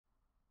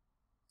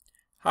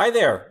Hi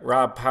there,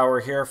 Rob Power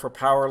here for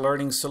Power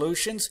Learning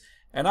Solutions,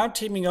 and I'm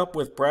teaming up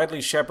with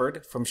Bradley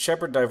Sheppard from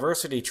Sheppard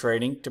Diversity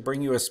Training to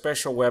bring you a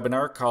special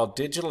webinar called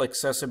Digital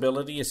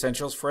Accessibility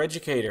Essentials for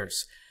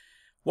Educators.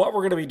 What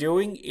we're going to be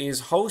doing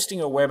is hosting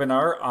a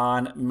webinar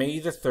on May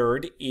the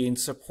 3rd in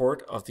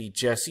support of the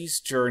Jesse's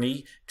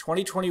Journey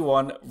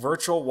 2021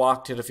 Virtual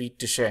Walk to Defeat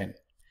Duchenne.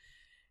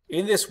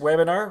 In this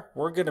webinar,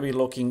 we're going to be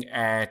looking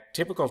at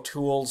typical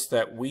tools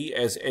that we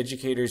as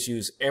educators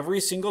use every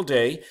single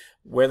day,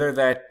 whether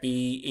that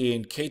be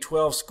in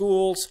K-12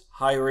 schools,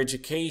 higher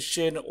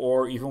education,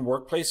 or even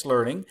workplace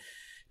learning,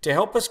 to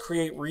help us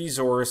create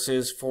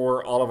resources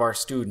for all of our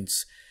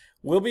students.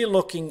 We'll be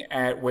looking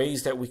at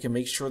ways that we can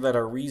make sure that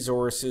our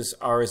resources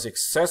are as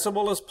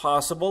accessible as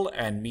possible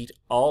and meet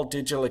all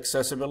digital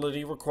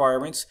accessibility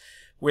requirements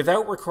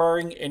without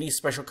requiring any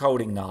special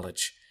coding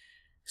knowledge.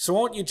 So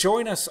won't you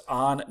join us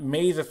on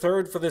May the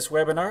 3rd for this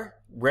webinar?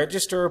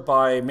 Register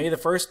by May the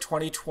 1st,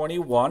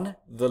 2021.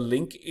 The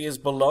link is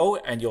below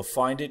and you'll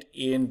find it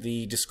in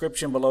the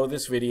description below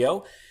this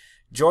video.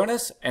 Join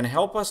us and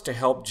help us to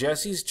help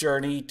Jesse's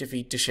Journey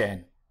defeat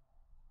Duchenne.